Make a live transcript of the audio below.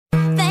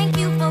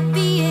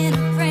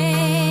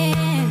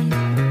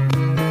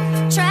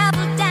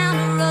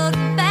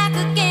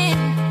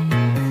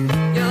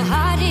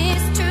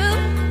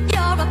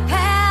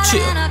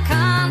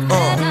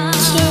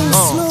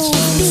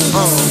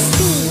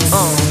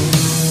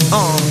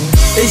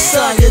Ich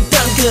sage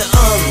danke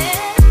an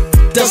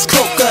das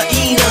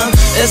Kokaina,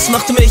 es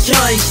macht mich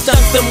reich. Dank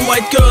dem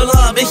White Girl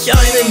hab ich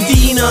einen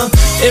Diener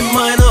in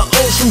meiner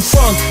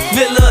Oceanfront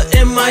Villa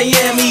in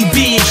Miami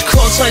Beach.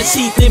 Courtside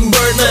Seat neben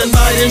Birdman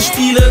bei den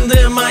Spielen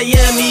der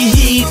Miami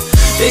Heat.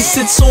 Ich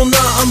sitz so nah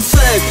am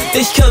Feld,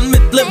 ich kann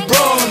mit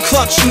LeBron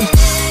quatschen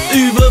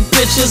über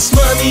Bitches,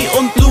 Money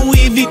und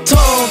Louis Vuitton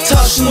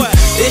Taschen.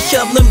 Ich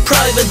hab nen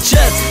Private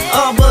Jet,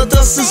 aber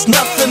das ist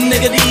nothing,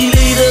 nigga. Die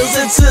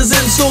Ledersitze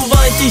sind so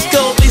weich, ich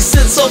glaub ich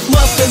sitz auf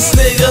Muffins,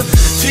 nigga.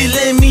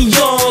 Filet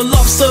Mignon,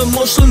 Lobster,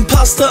 Muscheln,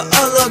 Pasta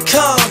à la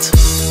carte.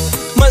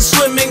 Mein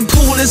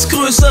Swimmingpool ist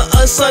größer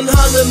als ein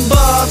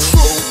Hallenbad.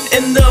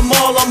 In der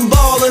Mall am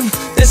Ballen,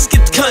 es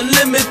gibt kein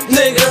Limit,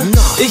 nigga.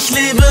 Ich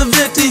lebe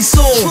wirklich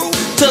so,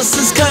 das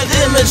ist kein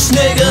Image,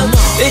 nigga.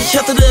 Ich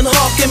hatte den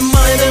Hawk in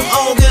meinem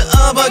Auge,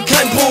 aber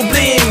kein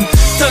Problem.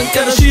 Dank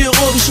einer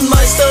chirurgischen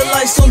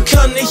Meisterleistung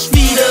kann ich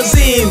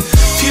wiedersehen.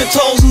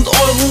 4.000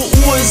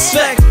 € Uhr ist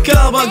weg,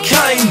 aber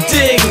kein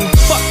Ding.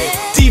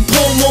 Die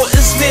Promo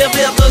ist mehr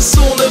wert als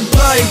so ne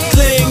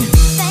Breitling.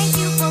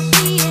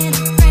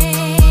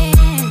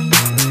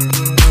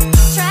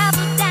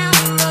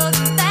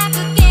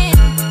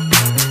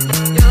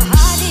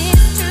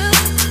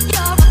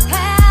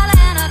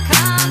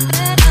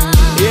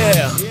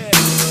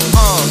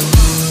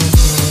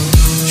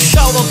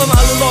 Shoutout an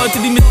alle Leute,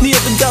 die mit mir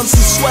im ganzen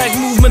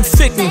Swag-Movement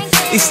ficken.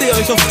 Ich seh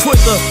euch auf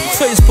Twitter,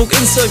 Facebook,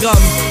 Instagram.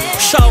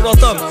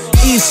 Shoutout an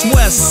East,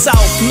 West,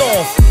 South,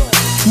 North,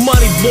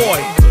 Money Boy,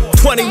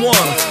 21,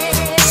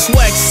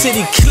 Swag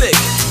City Click.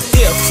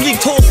 Ihr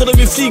fliegt hoch oder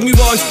wir fliegen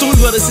über euch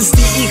drüber, das ist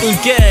die Eagle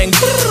Gang.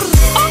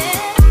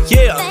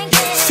 Yeah,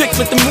 fickt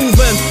mit dem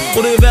Movement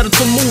oder ihr werdet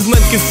vom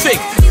Movement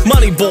gefickt.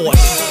 Money Boy,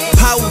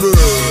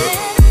 Powder.